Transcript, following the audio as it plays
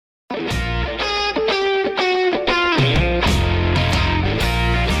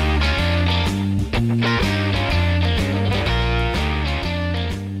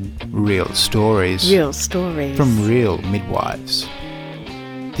Real stories. Real stories. From real midwives.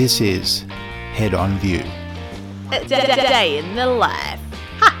 This is Head on View. Day in the life.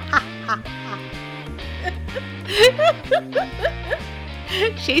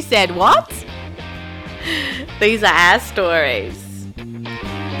 She said what? These are our stories.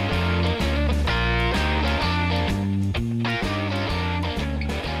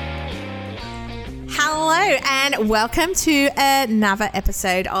 Hello and welcome to another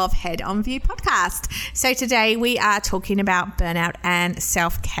episode of Head on View podcast. So today we are talking about burnout and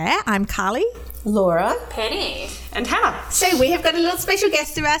self-care. I'm Carly. Laura. Penny. And Hannah. So we have got a little special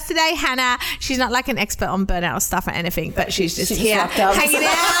guest to us today, Hannah. She's not like an expert on burnout or stuff or anything, but she's just here hanging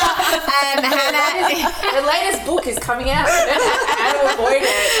out. Hannah. Her latest book is coming out. How to avoid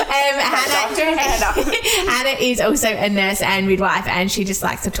it. Hannah is also a nurse and midwife, and she just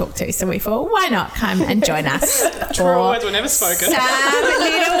likes to talk too. So we thought, why not come and join us? True words were never spoken. Some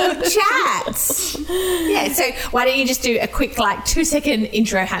little chats. Yeah, so why don't you just do a quick 2-second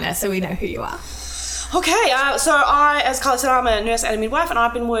intro, Hannah, so we know who you are. Okay, so I, as Carly said, I'm a nurse and a midwife, and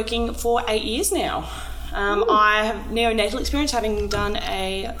I've been working for 8 years now. I have neonatal experience, having done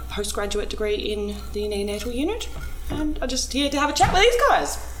a postgraduate degree in the neonatal unit, and I'm just here to have a chat with these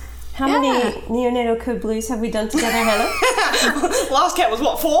guys. How many neonatal code blues have we done together, Hannah? Last count was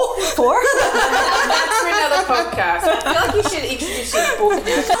what, 4? 4? That's for another podcast. I feel like you should introduce your book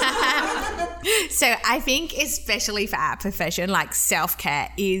now. So I think especially for our profession, self-care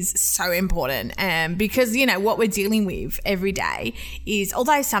is so important because, what we're dealing with every day is,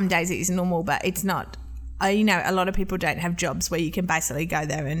 although some days it is normal, but it's not. A lot of people don't have jobs where you can basically go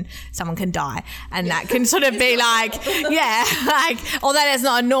there and someone can die, and that can sort of be although that's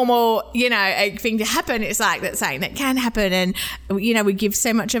not a normal, thing to happen, it's that's something that can happen, and we give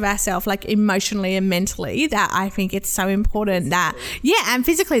so much of ourselves emotionally and mentally that I think it's so important that and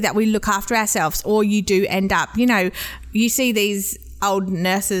physically that we look after ourselves, or you do end up, you see these old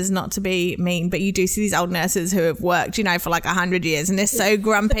nurses, not to be mean, but you do see these old nurses who have worked, for 100 years, and they're so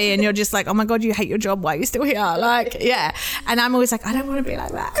grumpy, and you're just oh my God, you hate your job, why are you still here? And I'm always I don't want to be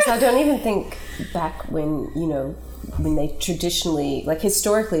like that. So I don't even think back when, when they traditionally,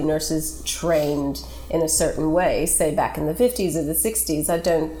 historically, nurses trained in a certain way, say back in the 50s or the 60s, I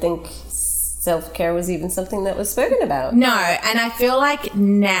don't think self-care was even something that was spoken about. No, and I feel like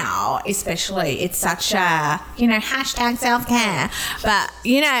now, especially, it's such a, hashtag self-care. But,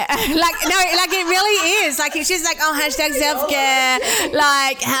 it really is. It's just hashtag self-care,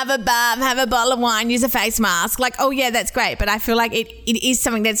 have a bath, have a bottle of wine, use a face mask. That's great. But I feel like it is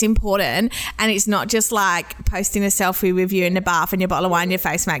something that's important, and it's not just posting a selfie with you in the bath and your bottle of wine, your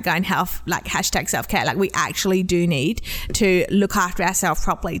face mask, going hashtag self-care. We actually do need to look after ourselves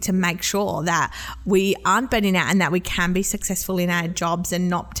properly to make sure that we aren't burning out and that we can be successful in our jobs and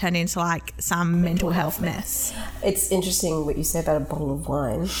not turn into some mental health mess. It's interesting what you say about a bottle of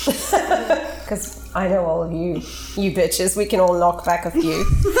wine, because I know all of you bitches, we can all knock back a few.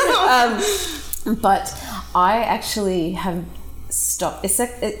 But I actually have stopped,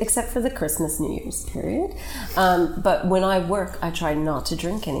 except for the Christmas, New Year's period. But when I work, I try not to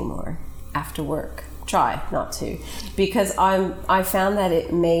drink anymore after work. Try not to, because I found that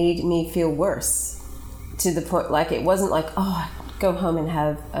it made me feel worse, to the point it wasn't go home and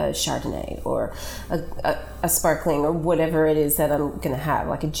have a Chardonnay or a sparkling or whatever it is that I'm gonna have,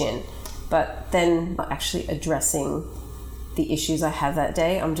 a gin, but then actually addressing the issues I have that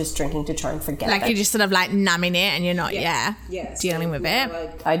day. I'm just drinking to try and forget that. You're just sort of numbing it, and you're not dealing with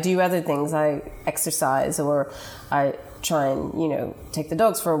it. I do other things. I exercise, or I try and take the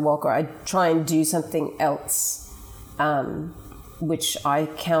dogs for a walk, or I try and do something else, which I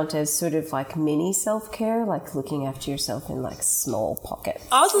count as sort of mini self-care, looking after yourself in small pockets.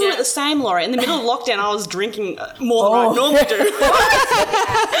 I was a little bit the same, Laura. In the middle of lockdown, I was drinking more than I normally do.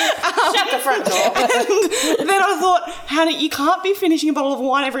 Shut the front door. And then I thought, Hannah, you can't be finishing a bottle of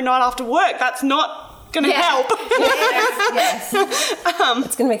wine every night after work. That's not going to help. Yes.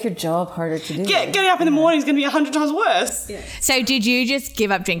 It's going to make your job harder to do. Getting up in the morning is going to be 100 times worse. Yeah. So did you just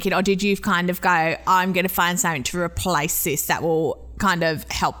give up drinking, or did you kind of go, I'm going to find something to replace this that will kind of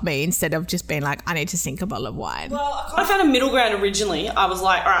help me, instead of just being I need to sink a bottle of wine? Well, I found a middle ground originally. I was all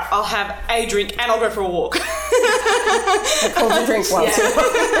right, I'll have a drink and I'll go for a walk. Hold the drink once.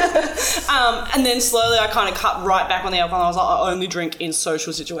 And then slowly I kind of cut right back on the alcohol. I was like, I only drink in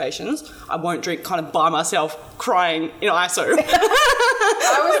social situations. I won't drink kind of by myself crying in ISO.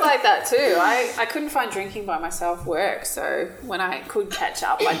 I was like that too. I couldn't find drinking by myself work, so when I could catch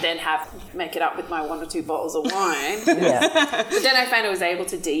up, I'd then make it up with my 1 or 2 bottles of wine. Yeah. But then I found I was able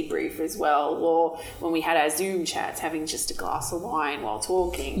to debrief as well, or when we had our Zoom chats, having just a glass of wine while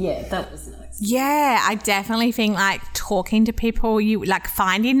talking. Yeah, that was nice. Yeah, I definitely think like talking to people, you like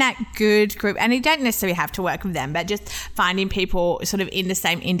finding that good group, and you don't necessarily have to work with them, but just finding people sort of in the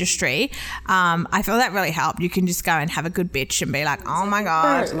same industry. I feel that really helped. You can just go and have a good bitch and be like, oh my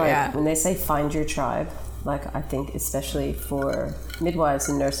God. Like when they say find your tribe, like I think especially for midwives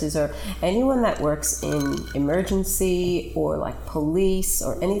and nurses or anyone that works in emergency or like police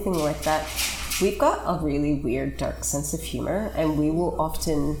or anything like that, we've got a really weird dark sense of humor, and we will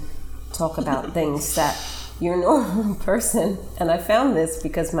often talk about things that your normal person, and I found this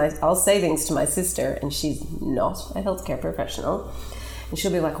because I'll say things to my sister and she's not a healthcare professional, and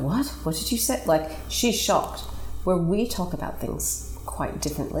she'll be like, what did you say? Like, she's shocked, where we talk about things quite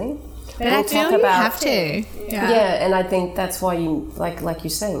differently. But I feel you have to. Yeah, and I think that's why you, like you're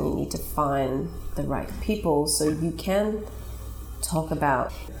saying, you need to find the right people so you can talk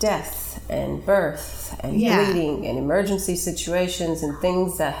about death and birth and bleeding and emergency situations and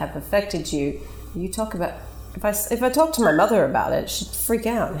things that have affected you. You talk about, if I talk to my mother about it, she'd freak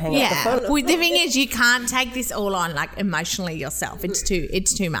out and hang up the phone. Well, the thing is, you can't take this all on like emotionally yourself. It's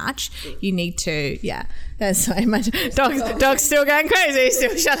too much. You need to, That's sorry, my dog's still going crazy,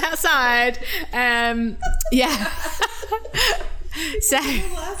 still shut outside. So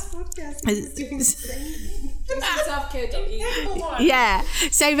last podcast I was doing the same. Self-care doggy. Yeah.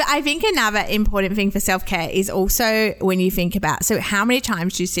 So I think another important thing for self-care is also when you think about, so how many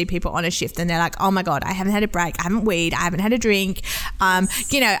times do you see people on a shift and they're like, oh my God, I haven't had a break, I haven't weed, I haven't had a drink.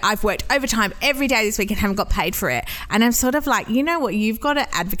 I've worked overtime every day this week and haven't got paid for it. And I'm sort of like, you know what, you've got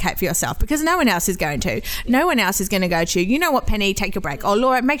to advocate for yourself because no one else is going to. No one else is going to go to, you know what, Penny, take your break. Or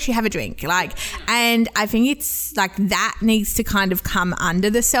Laura, make sure you have a drink. And I think it's like that needs to kind of come under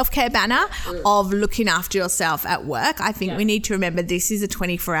the self-care banner of looking after yourself at work. I think we need to remember this is a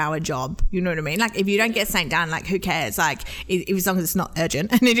 24-hour job. You know what I mean? Like if you don't get something done, like who cares? Like as long as it's not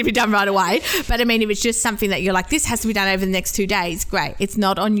urgent and need to be done right away. But I mean, if it's just something that you're like, this has to be done over the next 2 days, great. It's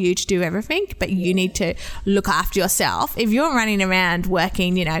not on you to do everything, but you need to look after yourself. If you're running around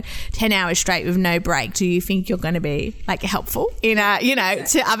working, 10 hours straight with no break, do you think you're going to be like helpful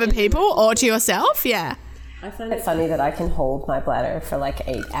to other people or to yourself? Yeah. I find it funny that I can hold my bladder for like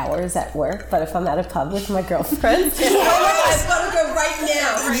 8 hours at work, but if I'm at a pub with my girlfriends, I've got to go right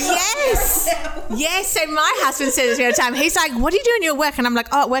now. Yes. Yes. So my husband says this all the time. He's like, what do you do in your work? And I'm like,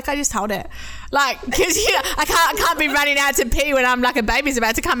 oh, at work I just hold it. Like, because I can't be running out to pee when I'm like a baby's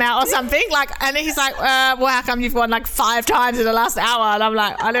about to come out or something. Like, and he's like, well, how come you've gone like 5 times in the last hour? And I'm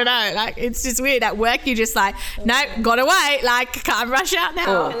like, I don't know. Like, it's just weird. At work, you're just like, nope, gotta wait. Like, can't rush out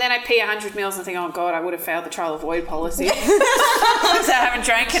now. And then I pee 100 mils and think, oh God, I would have failed the trial avoid policy. So I haven't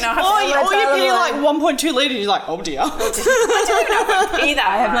drank enough. Or you pee like 1.2 litres and you're like, oh dear. I don't even know if I pee that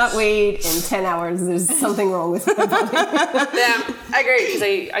I have much. not weighed in 10 hours. There's something wrong with my body. Yeah, I agree because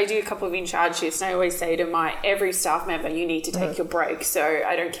I do a couple of in-charge shifts and I always say to every staff member, you need to take your break. So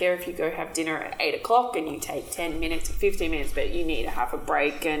I don't care if you go have dinner at 8 o'clock and you take 10 minutes or 15 minutes, but you need to have a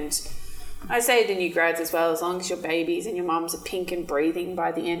break. And I say to new grads as well, as long as your babies and your mums are pink and breathing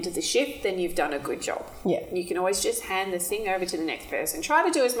by the end of the shift, then you've done a good job. Yeah. You can always just hand the thing over to the next person. Try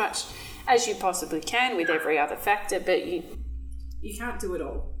to do as much as you possibly can with every other factor, but you can't do it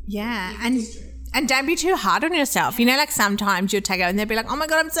all. Yeah. And don't be too hard on yourself. Like sometimes you'll take over and they'll be like, oh my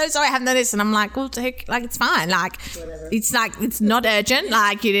God, I'm so sorry I haven't done this. And I'm like, well, it's fine. Like, it's not urgent.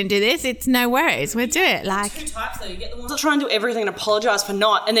 Like, you didn't do this. It's no worries. We'll do it. Like, 2 types though. You get the ones that try and do everything and apologise for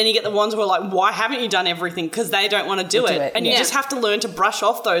not, and then you get the ones who are like, why haven't you done everything? Because they don't want to do it. And you just have to learn to brush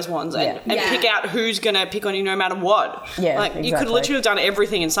off those ones and pick out who's going to pick on you no matter what. Yeah, like you could literally have done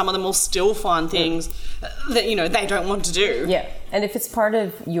everything and some of them will still find things that, they don't want to do. Yeah. And if it's part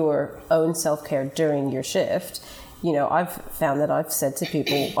of your own self-care during your shift, I've found that I've said to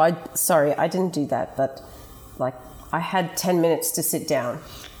people, I didn't do that, but like I had 10 minutes to sit down.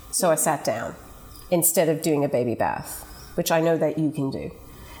 So I sat down instead of doing a baby bath, which I know that you can do.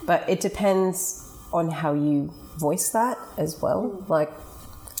 But it depends on how you voice that as well. Like,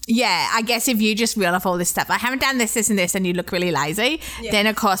 yeah, I guess if you just reel off all this stuff, I haven't done this, and this, and you look really lazy, then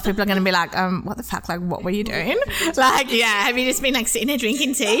of course people are going to be like, what the fuck, like, what were you doing? Like, have you just been like sitting there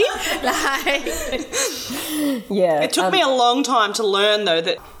drinking tea? Like, yeah. It took me a long time to learn though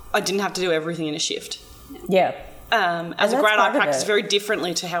that I didn't have to do everything in a shift. Yeah. As a grad, I practice very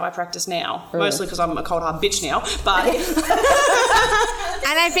differently to how I practice now, mostly because I'm a cold hard bitch now. But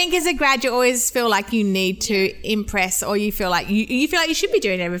And I think as a grad, you always feel like you need to impress, or you feel like you feel like you should be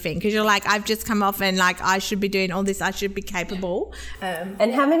doing everything because you're like, I've just come off and like I should be doing all this. I should be capable.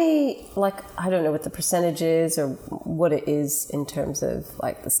 And how many, like, I don't know what the percentage is or what it is in terms of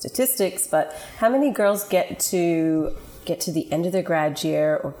like the statistics, but how many girls get to the end of their grad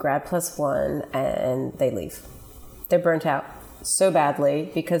year or grad plus one and they leave? They're burnt out so badly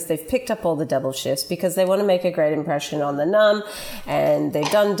because they've picked up all the double shifts because they want to make a great impression on the NUM, and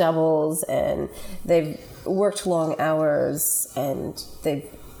they've done doubles and they've worked long hours and they've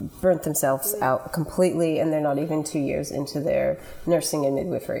burnt themselves out completely, and they're not even 2 years into their nursing and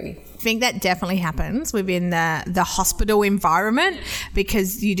midwifery. I think that definitely happens within the hospital environment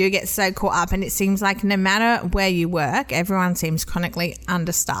because you do get so caught up, and it seems like no matter where you work, everyone seems chronically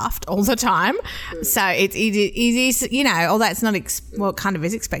understaffed all the time. So it's easy, you know, although it's not, it kind of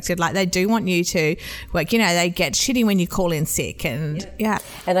is expected. Like they do want you to work, you know, they get shitty when you call in sick and yeah.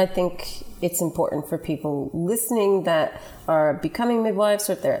 And I think it's important for people listening that are becoming midwives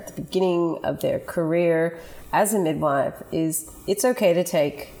or if they're at the beginning of their career as a midwife is it's okay to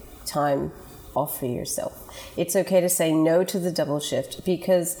take time off for yourself. It's okay to say no to the double shift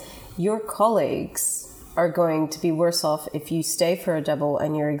because your colleagues are going to be worse off if you stay for a double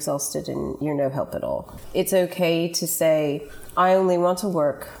and you're exhausted and you're no help at all. It's okay to say, I only want to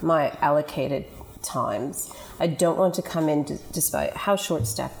work my allocated times. I don't want to come in despite how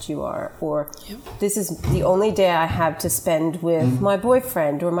short-staffed you are, or this is the only day I have to spend with my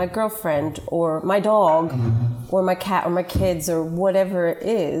boyfriend or my girlfriend or my dog or my cat or my kids or whatever it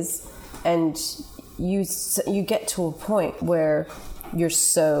is. And you get to a point where you're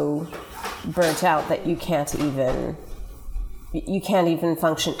so burnt out that you can't even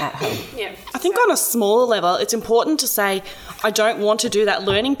function at home. Yeah. I think on a smaller level, it's important to say, I don't want to do that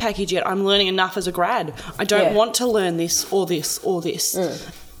learning package yet. I'm learning enough as a grad. I don't want to learn this or this or this.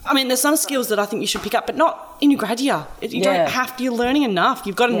 I mean, there's some skills that I think you should pick up, but not in your grad year. You don't have to, you're learning enough.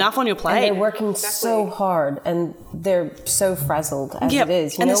 You've got enough on your plate. And they're working so hard and they're so frazzled as it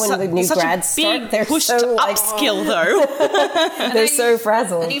is. You know, when the new grads start, they're push so to like, upskill though. they're so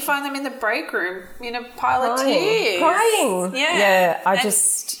frazzled. And you find them in the break room in a pile of tears. Crying. Yeah.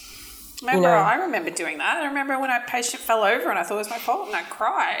 Remember, I remember doing that. I remember when a patient fell over and I thought it was my fault and I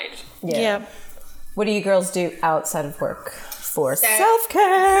cried. Yeah. What do you girls do outside of work for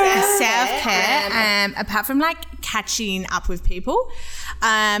self-care? Self-care, apart from like catching up with people,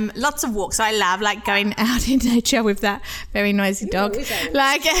 lots of walks. I love like going out in nature with that very noisy dog.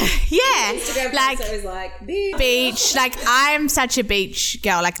 Like, beach. Like I'm such a beach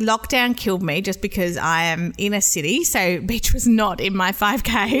girl. Like lockdown killed me just because I am in a city, so beach was not in my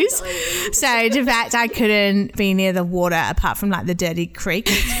 5Ks. So the fact I couldn't be near the water apart from like the dirty creek,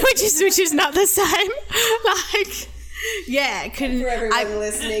 which is not the same. Like. Yeah, couldn't. For everyone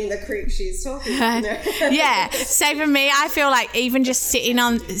listening, the creek she's talking about. Yeah, so for me, I feel like even just sitting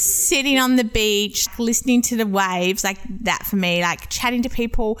on the beach, listening to the waves, like that for me, like chatting to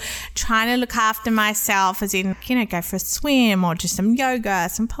people, trying to look after myself, as in, you know, go for a swim or just some yoga,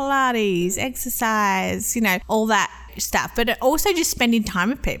 some Pilates, exercise, you know, all that stuff. But also just spending time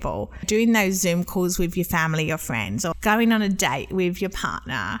with people, doing those Zoom calls with your family or friends, or going on a date with your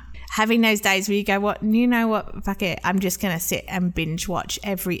partner. Having those days where you go, fuck it, I'm just going to sit and binge watch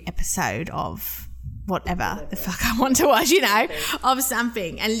every episode of whatever the fuck I want to watch, you know, of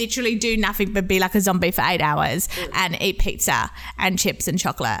something, and literally do nothing but be like a zombie for 8 hours and eat pizza and chips and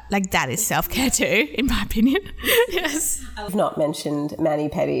chocolate. Like that is self-care too, in my opinion. Yes. I've not mentioned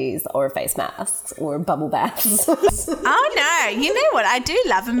mani-pedis or face masks or bubble baths. Oh no, you know what? I do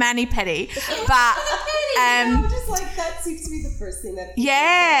love a mani-pedi, but just like that seems to be the first thing that.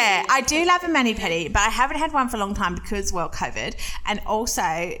 Yeah, I do love a mani-pedi, but I haven't had one for a long time because, well, COVID, and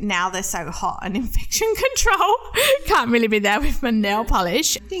also now they're so hot and infection control. Can't really be there with my nail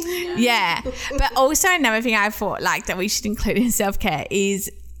polish. Yeah, but also another thing I thought like that we should include in self-care is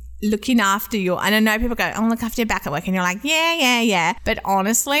looking after and I know people go, oh, look after your back at work, and you're like, yeah. But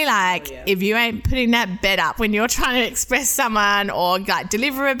honestly, like, if you ain't putting that bed up when you're trying to express someone or like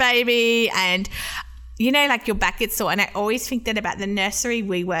deliver a baby and, you know, like your back gets sore. And I always think that about the nursery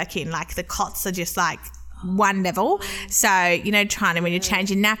we work in, like the cots are just like one level. So, you know, when you're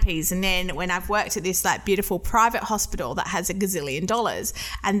changing nappies, and then when I've worked at this like beautiful private hospital that has $1 gazillion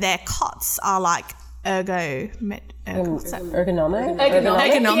and their cots are like ergonomic.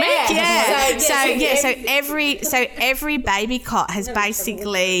 Yeah. So every baby cot has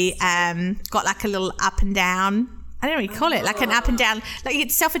basically got like a little up and down I don't know what you call it, like an up and down, like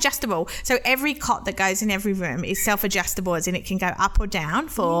it's self-adjustable. So every cot that goes in every room is self-adjustable, as in it can go up or down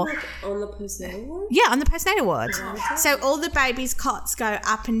for... Like on the postnatal ward? Yeah, on the postnatal ward. So all the babies' cots go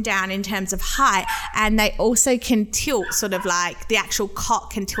up and down in terms of height, and they also can tilt, sort of like the actual cot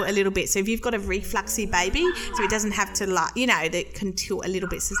can tilt a little bit. So if you've got a refluxy baby, so it doesn't have to, like, you know, that can tilt a little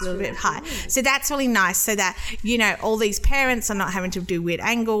bit, so it's a little bit of height. So that's really nice, so that, you know, all these parents are not having to do weird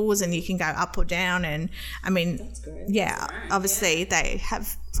angles, and you can go up or down. And I mean, yeah, obviously they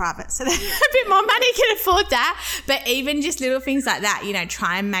have private, so they have a bit more money, can afford that. But even just little things like that, you know,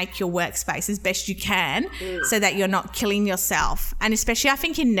 try and make your workspace as best you can so that you're not killing yourself. And especially I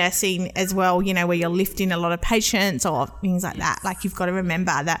think in nursing as well, you know, where you're lifting a lot of patients or things like that, like you've got to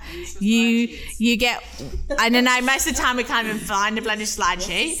remember that you get, I don't know, most of the time we can't even find a bloody slide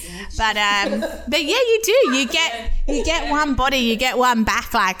sheet, but yeah, you do, you get one body, you get one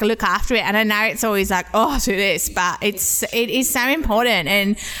back, like look after it. And I know it's always like, oh, do this, but it is so important.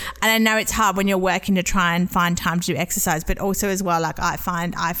 And I know it's hard when you're working to try and find time to do exercise, but also as well, like I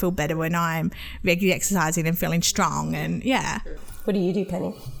find I feel better when I'm regularly exercising and feeling strong. And yeah. What do you do,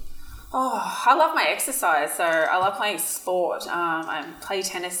 Penny? Oh, I love my exercise. So I love playing sport. I play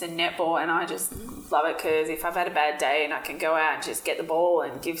tennis and netball, and I just love it because if I've had a bad day and I can go out and just get the ball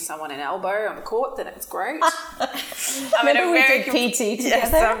and give someone an elbow on the court, then it's great. Remember we did PT together?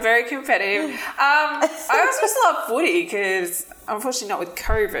 Yes, I'm very competitive. I also just love footy because, unfortunately not with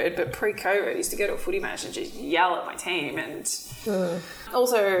COVID, but pre-COVID, I used to go to a footy match and just yell at my team. And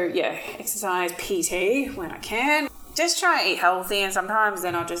also, yeah, exercise, PT when I can. Just try and eat healthy, and sometimes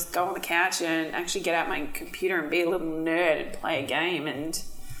then I'll just go on the couch and actually get out my computer and be a little nerd and play a game and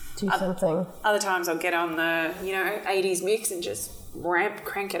do something. Other times I'll get on the, 80s mix and just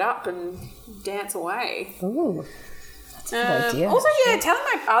crank it up and dance away. Ooh, that's a good idea. Also, telling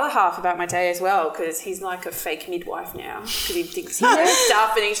my other half about my day as well, because he's like a fake midwife now, because he thinks he knows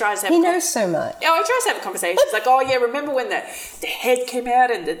stuff and he tries to have... He knows so much. Oh, he tries to have a conversation. He's like, oh, yeah, remember when the head came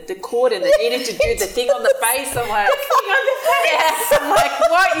out and the cord and they needed to do the thing on the face? I'm like... Yes. I'm like,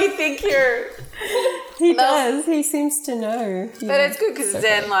 what? You think you're... He does. He seems to know. But it's good because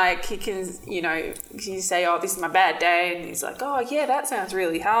then, like, he can, you say, oh, this is my bad day. And he's like, oh, yeah, that sounds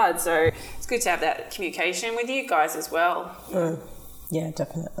really hard. So it's good to have that communication with you guys as well. Yeah,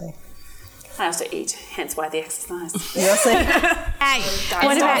 definitely. I also eat, hence why the exercise. You also... Hey,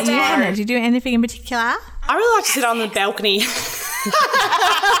 what about you, Hannah? Do you do anything in particular? I really like to sit on the balcony.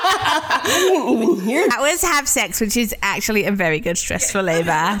 I didn't even hear That was have sex, which is actually a very good stress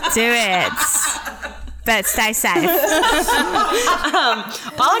reliever. Do it. But stay safe. I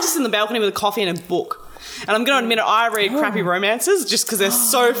like to sit on the balcony with a coffee and a book. And I'm going to admit it, I read crappy romances just because they're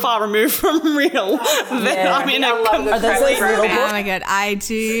so far removed from real that I'm in a complete romance. Oh my God, I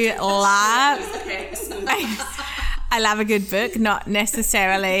do love... I love a good book, not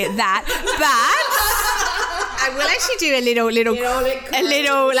necessarily that, but I will actually do a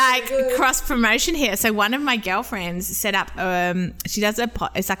little like cross promotion here. So one of my girlfriends set up, she does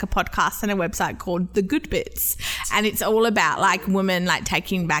it's like a podcast and a website called The Good Bits, and it's all about like women like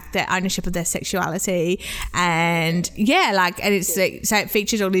taking back their ownership of their sexuality, and so it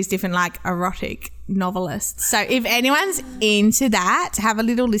features all these different like erotic novelists. So if anyone's into that, have a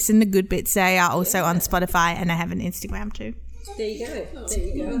little listen to Good Bits. They are also on Spotify and they have an Instagram too. There you go. So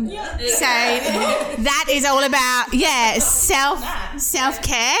that is all about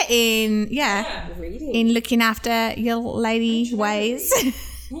self-care in looking after your lady ways. Sit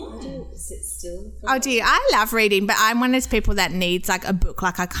still. Oh dear, I love reading, but I'm one of those people that needs like a book.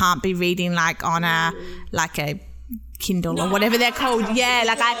 Like I can't be reading like on a Kindle or whatever they're called. Yeah,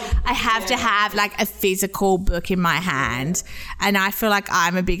 like I have to have like a physical book in my hand, and I feel like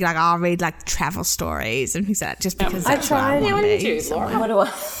I'm a big I'll read like travel stories and things like that just because I try. Yeah, what do you do, Laura? What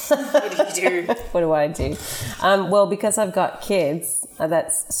do you do? What do I do? Well, because I've got kids,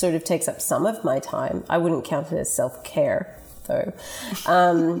 that sort of takes up some of my time. I wouldn't count it as self-care though.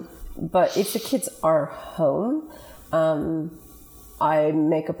 But if the kids are home, I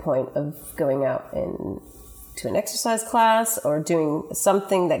make a point of going out to an exercise class or doing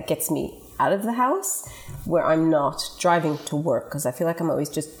something that gets me out of the house where I'm not driving to work, because I feel like I'm always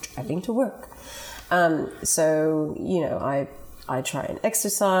just driving to work. So, I try and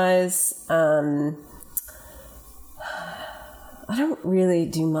exercise. I don't really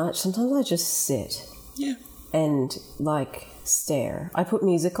do much. Sometimes I just sit and stare. I put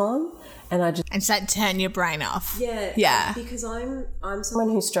music on and I just... And just turn your brain off. Yeah. Because I'm someone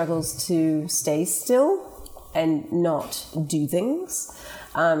who struggles to stay still and not do things.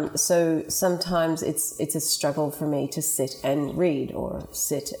 So sometimes it's a struggle for me to sit and read or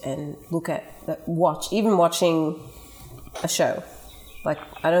sit and look at, even watching a show. Like,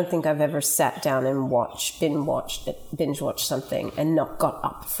 I don't think I've ever sat down and binge watched something and not got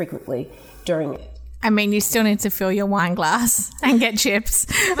up frequently during it. I mean, you still need to fill your wine glass and get chips.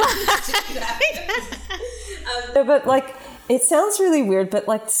 But like, it sounds really weird, but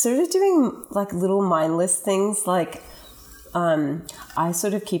like sort of doing like little mindless things, like I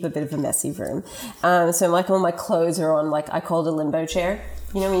sort of keep a bit of a messy room. So like all my clothes are on, like, I call it a limbo chair.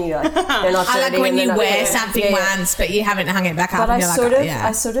 You know when you like, they're not dirty. I like when you wear dirty. something once, but you haven't hung it back up. But and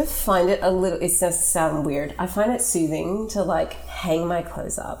I sort of find it a little, it does sound weird. I find it soothing to like hang my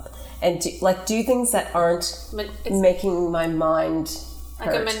clothes up and do things that aren't making my mind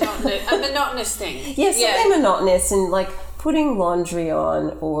hurt. Like a monotonous thing. Yeah, something monotonous, and like putting laundry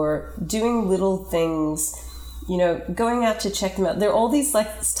on or doing little things, you know, going out to check them out. They're all these like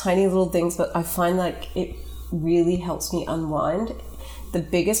tiny little things, but I find like it really helps me unwind. The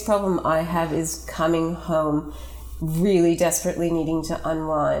biggest problem I have is coming home really desperately needing to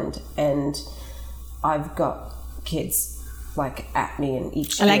unwind, and I've got kids like at me in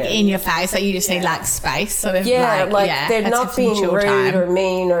each like ear. in your face, like you just need like space, sort of. They're let's not have some being chill rude time. or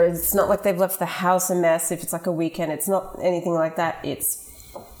mean, or it's not like they've left the house a mess. If it's like a weekend, it's not anything like that. It's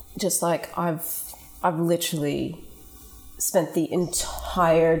just like I've literally spent the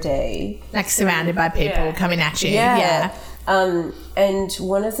entire day like surrounded by people coming at you. Yeah. And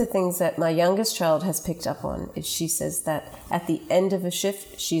one of the things that my youngest child has picked up on is she says that at the end of a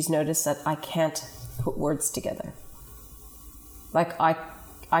shift, she's noticed that I can't put words together. Like I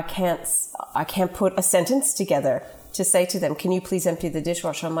can't put a sentence together to say to them, can you please empty the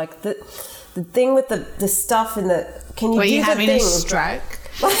dishwasher? I'm like, the thing with the stuff and can you Were do you the having thing? a stroke?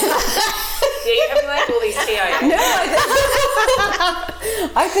 Yeah, you have like all these TIAs. No,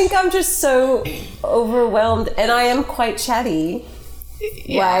 I think I'm just so overwhelmed, and I am quite chatty.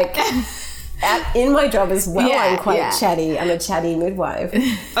 Like in my job as well, I'm quite chatty. I'm a chatty midwife.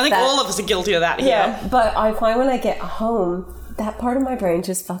 I think all of us are guilty of that. Yeah, but I find when I get home, that part of my brain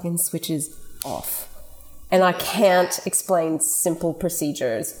just fucking switches off, and I can't explain simple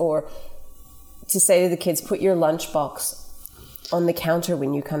procedures or to say to the kids, put your lunchbox on the counter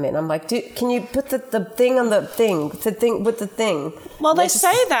when you come in. I'm like, can you put the thing on the thing with the thing? Well, they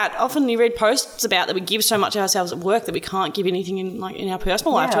say that often. You read posts about that we give so much of ourselves at work that we can't give anything in our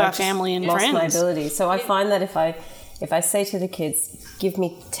personal life to our family and friends. My ability. So I find that if I say to the kids, give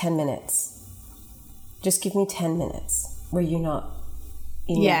me 10 minutes, just give me 10 minutes where you're not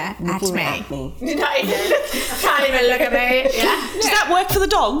looking at me. No, can't even look at me. Yeah. Does that work for the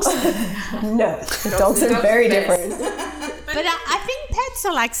dogs? No, the dogs are very different. But I think pets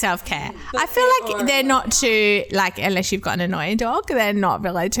are like self-care. I feel like they're not too, like, unless you've got an annoying dog, they're not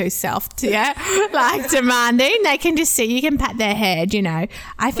really too demanding. They can just sit, you can pat their head, you know.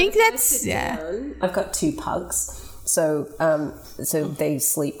 I think that's, I've got 2 pugs. So they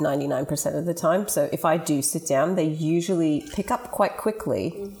sleep 99% of the time. So if I do sit down, they usually pick up quite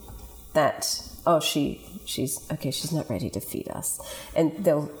quickly that, she's not ready to feed us. And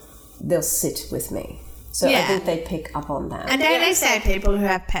they'll sit with me. So I think they pick up on that. And don't they say people who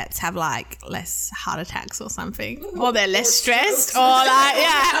have pets have like less heart attacks or something, or they're less stressed, or like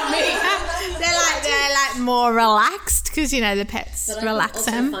they're like more relaxed because you know the pets relax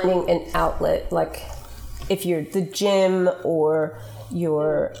them. Finding an outlet, like if you're at the gym or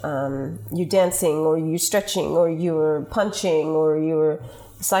you're dancing or you're stretching or you're punching or you're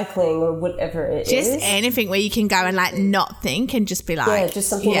cycling or whatever it is. Just anything where you can go and like not think and just be like, just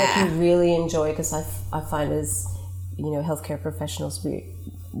something that you really enjoy, because I find as healthcare professionals we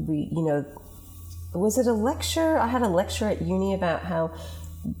was it a lecture? I had a lecture at uni about how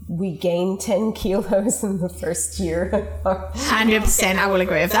we gain 10 kilos in the first year. 100%, I will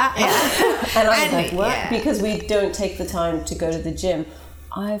agree with that. Yeah. And I was like, what? Yeah. Because we don't take the time to go to the gym.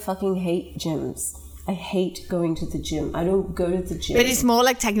 I fucking hate gyms. I hate going to the gym. I don't go to the gym. But it's more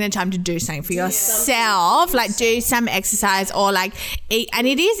like taking the time to do something for yourself, like do some exercise or like eat. And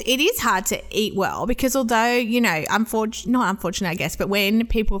it is hard to eat well because although, not unfortunate, I guess, but when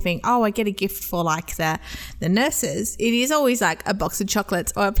people think, oh, I get a gift for like the nurses, it is always like a box of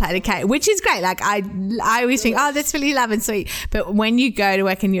chocolates or a plate of cake, which is great. Like I always think, oh, that's really lovely and sweet. But when you go to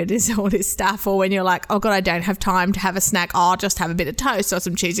work and you're doing all this stuff, or when you're like, oh God, I don't have time to have a snack, I'll just have a bit of toast or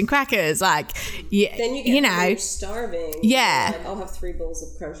some cheese and crackers. Like, then you get starving. Yeah. Like, I'll have 3 bowls of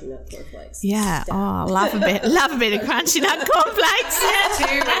crunchy nut cornflakes. Yeah. Oh, love a bit of crunchy nut cornflakes.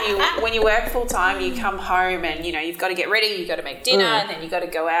 Yeah, too. When you work full time, you come home and you've got to get ready, you've got to make dinner, and then you've got to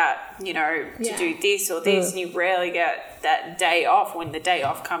go out to do this or this, and you rarely get that day off. When the day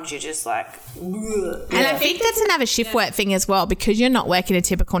off comes, you're just like, ugh. And I think that's another shift work thing as well, because you're not working a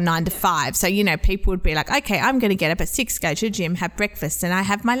typical 9 to 5. So, people would be like, okay, I'm going to get up at 6, go to the gym, have breakfast, and I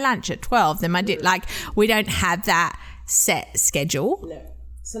have my lunch at 12. Then we don't have that set schedule. No.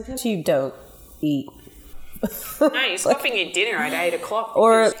 Sometimes you don't eat. No, you're stopping your dinner at 8 o'clock.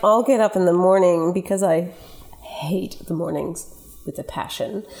 Or I'll get up in the morning because I hate the mornings with a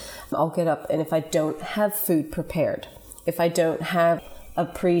passion. I'll get up, and if I don't have food prepared, if I don't have a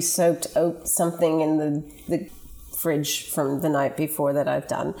pre-soaked oat something in the fridge from the night before that I've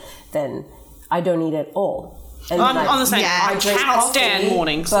done, then I don't eat at all. And I'm on the same. Yeah. I cannot stand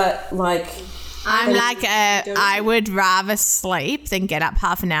mornings. But I'm I would rather sleep than get up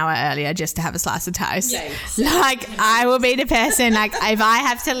half an hour earlier just to have a slice of toast. I will be the person, if I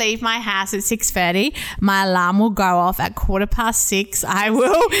have to leave my house at 6:30, my alarm will go off at 6:15. I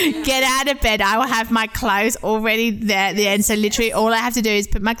will get out of bed. I will have my clothes already there at the end. So literally all I have to do is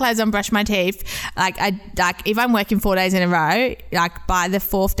put my clothes on, brush my teeth. If I'm working 4 days in a row, by the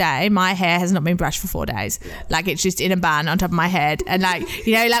 4th day, my hair has not been brushed for 4 days. It's just in a bun on top of my head. And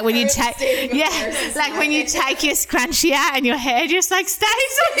when you take, when you take your scrunchie out and your hair just stays on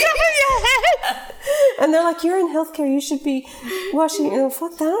top of your head. And they're like, you're in healthcare, you should be washing.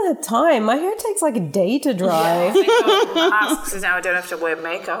 Fuck that, I don't have time. My hair takes a day to dry. Masks, so now I don't have to wear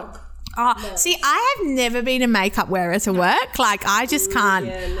makeup. See, I have never been a makeup wearer to work. I just can't.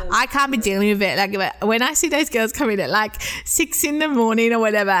 I can't be dealing with it. When I see those girls come in at 6 in the morning or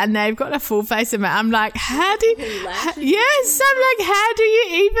whatever, and they've got a full face of makeup, I'm like, how do you? How do you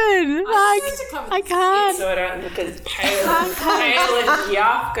even? I can't. So I don't look as pale and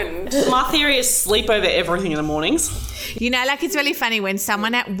yuck. And My theory is sleep over everything in the mornings. It's really funny when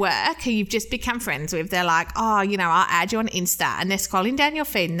someone at work who you've just become friends with, they're like, I'll add you on Insta, and they're scrolling down your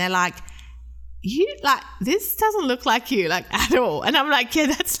feed and they're like, this doesn't look like you at all. And I'm like, yeah,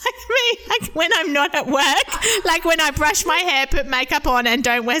 that's me. When I'm not at work, when I brush my hair, put makeup on and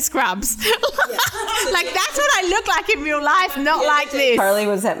don't wear scrubs. That's what I look like in real life, not like this. Carly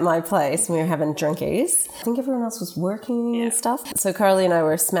was at my place. We were having drinkies. I think everyone else was working and stuff. So Carly and I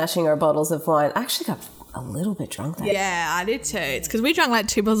were smashing our bottles of wine. I actually got a little bit drunk that day. Yeah, I did too. It's because we drank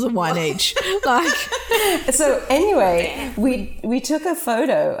 2 bottles of wine each. So anyway, we took a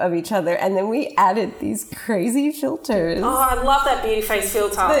photo of each other and then we added these crazy filters. Oh, I love that beauty face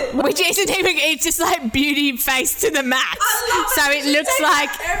filter. Which isn't even, it's just beauty face to the max. So it looks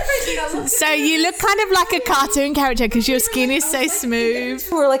so you look kind of like a cartoon character because your skin is so smooth.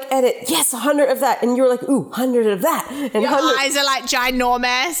 We're like, edit, yes, 100 of that. And you're like, ooh, 100 of that. And your eyes are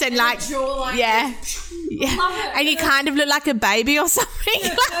ginormous and yeah. Yeah. And you kind of look like a baby or something.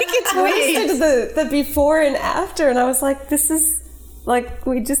 It's weird. I looked at the before and after, and I was like, this is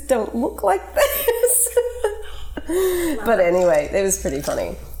we just don't look like this. But anyway, it was pretty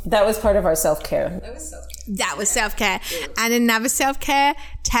funny. That was part of our self-care. That was self-care. And another self-care,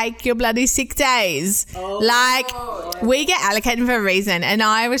 take your bloody sick days. We get allocated for a reason. And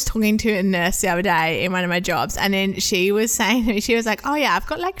I was talking to a nurse the other day in one of my jobs, and then she was saying to me, she was like, oh yeah, I've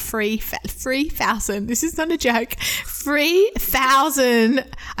got 3,000. This is not a joke. 3,000.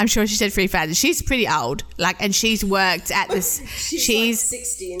 I'm sure she said 3,000. She's pretty old. And she's worked at this. She's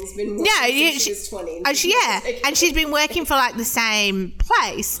 60 and has been working since she was 20. And she's been working for the same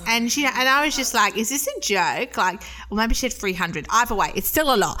place. And I was just like, is this a joke? Or maybe she had 300. Either way, it's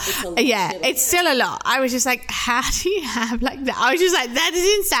still a lot. It's still a lot. I was just like, how do you have that? I was just like, that is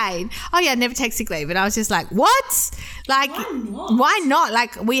insane. Oh yeah, I never take sick leave. And I was just like, what? Why not?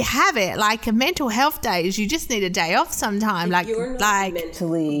 We have it. Mental health days, you just need a day off sometime. You're not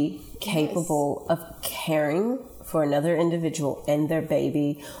mentally capable of caring for another individual and their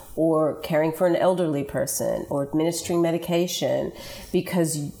baby, or caring for an elderly person, or administering medication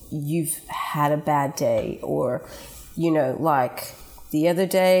because you've had a bad day, or the other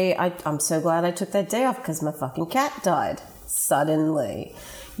day I'm so glad I took that day off because my fucking cat died suddenly.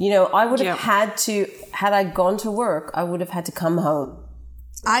 I would have had to, had I gone to work, I would have had to come home.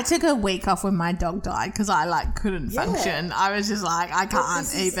 I took a week off when my dog died because I couldn't function. I was just I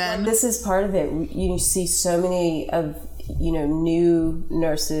can't even. This is part of it. You see so many of new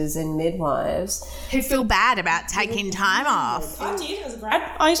nurses and midwives who feel bad about taking time off. I did as a grad.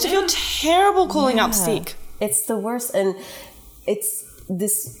 I used to feel terrible calling up sick. It's the worst, and it's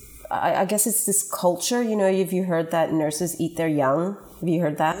this. I guess it's this culture. Have you heard that nurses eat their young? Have you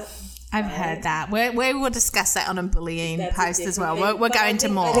heard that? I've heard that. We will discuss that on a bullying post as well. We're going to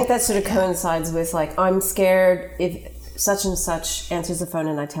more. I think that sort of coincides with I'm scared if such and such answers the phone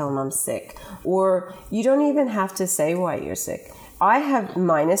and I tell him I'm sick. Or you don't even have to say why you're sick. I have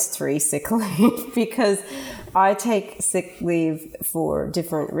 -3 sick leave because I take sick leave for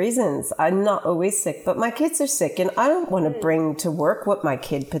different reasons. I'm not always sick, but my kids are sick, and I don't want to bring to work what my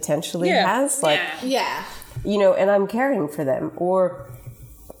kid potentially has. Like, you know, and I'm caring for them. Or,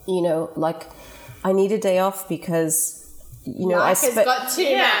 you know, like, I need a day off because, you know, I've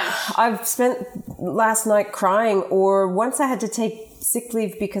spent last night crying, or once I had to take sick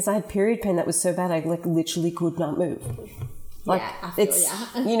leave because I had period pain that was so bad I like literally could not move. Like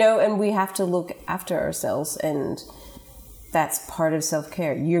you know, and we have to look after ourselves, and that's part of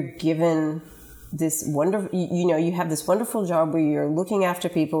self-care. You're given this wonderful, you know, you have this wonderful job where you're looking after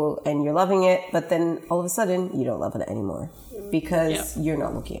people and you're loving it, but then all of a sudden you don't love it anymore because you're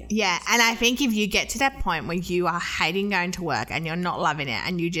not looking at it. Yeah, and I think if you get to that point where you are hating going to work and you're not loving it,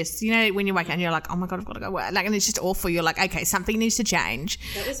 and you just, you know, when you wake up and you're like, oh my God, I've got to go work, like, and it's just awful, you're like, okay, something needs to change.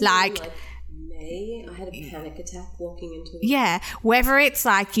 That was like May, I had a panic attack walking into it. Yeah, whether it's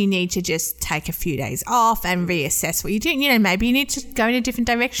like you need to just take a few days off and reassess what you're doing. You know, maybe you need to go in a different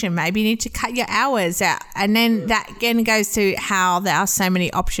direction. Maybe you need to cut your hours out. And then that again goes to how there are so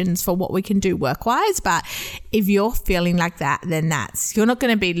many options for what we can do work-wise. But if you're feeling like that, then you're not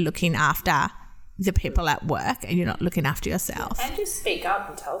going to be looking after the people at work, and you're not looking after yourself. And just speak up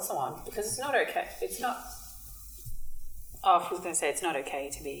and tell someone, because it's not okay. It's not... Oh, I was going to say it's not okay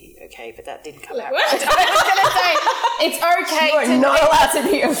to be okay, but that didn't come out right. I was going to say it's okay You are not allowed to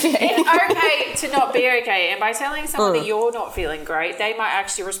be okay. It's okay to not be okay. And by telling someone that you're not feeling great, they might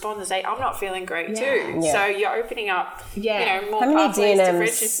actually respond and say, I'm not feeling great too. Yeah. So you're opening up, you know, more How many pathways to DNMs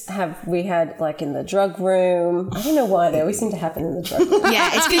friendships. have we had, like, in the drug room? I don't know why. They always seem to happen in the drug room. Yeah,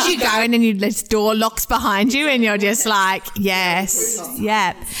 it's because you go in and this door locks behind you and you're just like, yes,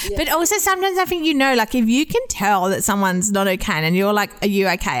 yeah. But also sometimes I think, you know, like if you can tell that someone's not okay and you're like, are you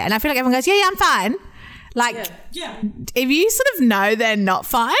okay? And I feel like everyone goes, yeah, I'm fine. Like, if you sort of know they're not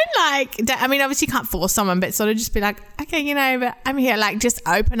fine, like, I mean, obviously you can't force someone, but sort of just be like, okay, you know, but I'm here. Like, just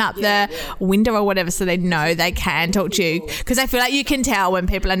open up the window or whatever so they know they can talk to you. Because I feel like you can tell when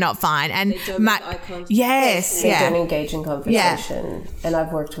people are not fine. And They don't make eye contact. yes, They yeah. don't engage in conversation. And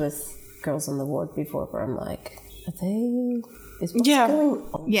I've worked with girls on the ward before where I'm like, are they... Is what's going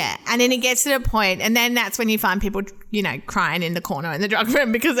on? Yeah, and then it gets to the point, and then that's when you find people, you know, crying in the corner in the drug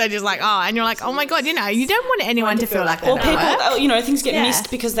room because they're just like, oh, and you're like, oh my God, you know, you don't want anyone to feel like that. Or at work. people, you know, things get missed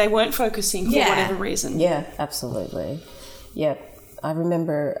because they weren't focusing for whatever reason. Yeah, absolutely. Yeah, I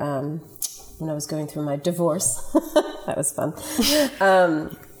remember when I was going through my divorce. That was fun.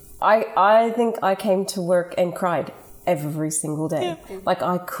 I think I came to work and cried every single day. Yeah. Like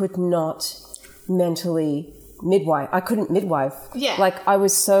I could not mentally midwife. I couldn't midwife. Yeah. Like I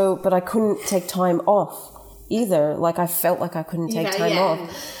was but I couldn't take time off either. Like I felt like I couldn't take time off.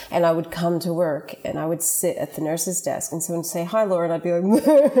 And I would come to work and I would sit at the nurse's desk and someone would say, hi, Laura, and I'd be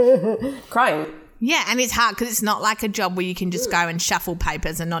like, crying. Yeah, and it's hard because it's not like a job where you can just go and shuffle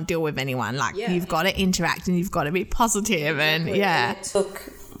papers and not deal with anyone. Like you've got to interact and you've got to be positive and And it took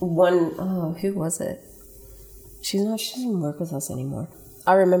one, who was it? She doesn't work with us anymore.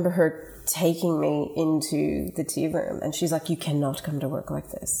 I remember her taking me into the tea room and she's like, you cannot come to work like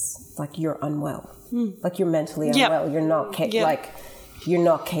this. Like you're unwell. Like you're mentally unwell. You're not you're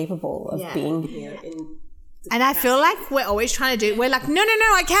not capable of being here. And I feel like we're always trying to do, we're like, no,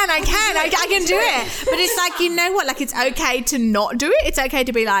 I can do it. But it's like, you know what, like it's okay to not do it. It's okay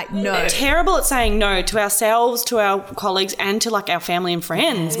to be like, no. We're terrible at saying no to ourselves, to our colleagues and to like our family and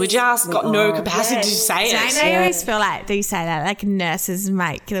friends. We just got no capacity to say it. I always feel like, do you say that? Like nurses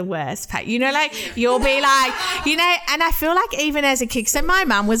make the worst pay. You know, like you'll be like, you know, and I feel like even as a kid, so my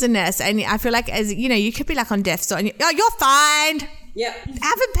mum was a nurse and I feel like as, you know, you could be like on death's door and you're fine. Yep.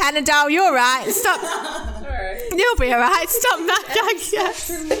 Have a Panadol, you're all right. Stop. You'll be all right. Stop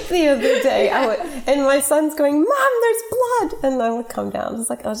that. The other day, and my son's going, Mom, there's blood. And I would come down. I was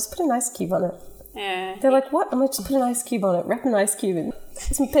like, I'll just put an ice cube on it. Yeah. They're like, what? I'm like, just put an ice cube on it. Wrap an ice cube in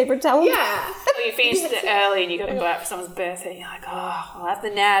some paper towel. Yeah. Well, you finished it early and you got to go out for someone's birthday. You're like, oh, I'll have the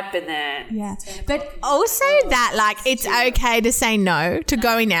nap and then... Yeah. But also that, like, it's okay to say no to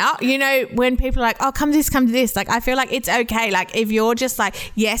going out. You know, when people are like, oh, come to this. Like, I feel like it's okay. Like, if you're just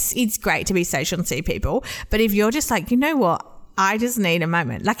like, yes, it's great to be social and see people. But if you're just like, you know what? I just need a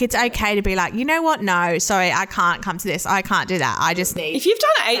moment. Like, it's okay to be like, you know what? No, sorry, I can't come to this. I can't do that. I just need... If you've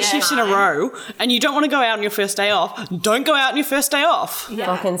done 8 shifts in a row and you don't want to go out on your first day off, don't go out on your first day off.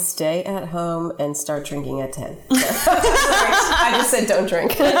 Fucking stay at home and start drinking at 10. I just said don't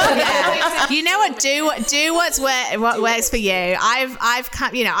drink. You know what? Do what works for you. I've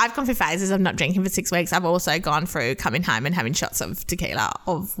gone through phases of not drinking for 6 weeks. I've also gone through coming home and having shots of tequila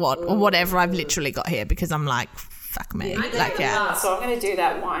or whatever I've literally got here because I'm like, fuck me. So I'm going to do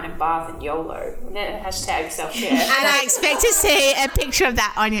that wine and bath and YOLO. And then hashtag self-care. And I expect to see a picture of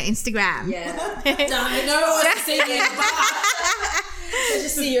that on your Instagram. Yeah. No one wants to see you. I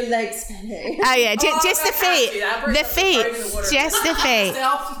just see your legs spinning. Oh yeah, just the feet. The feet. Just the feet.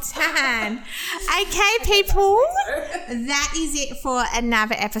 Tan. Okay, people. That is it for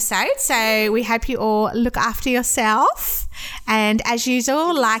another episode. So we hope you all look after yourself. And as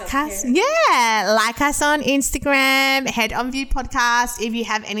usual, like us. Yeah, like us on Instagram, Head On View Podcast. If you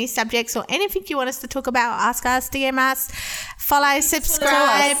have any subjects or anything you want us to talk about, ask us, DM us, follow,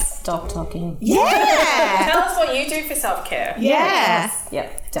 subscribe. Stop talking. Yeah. Tell us what you do for self-care. Yeah.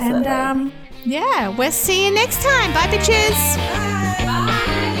 Yep, definitely. And yeah, we'll see you next time. Bye, bitches.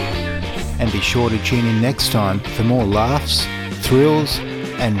 And be sure to tune in next time for more laughs, thrills,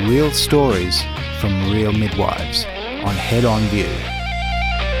 and real stories from real midwives on Head On View.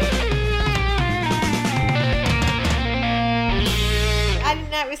 I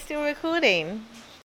didn't know it was still recording.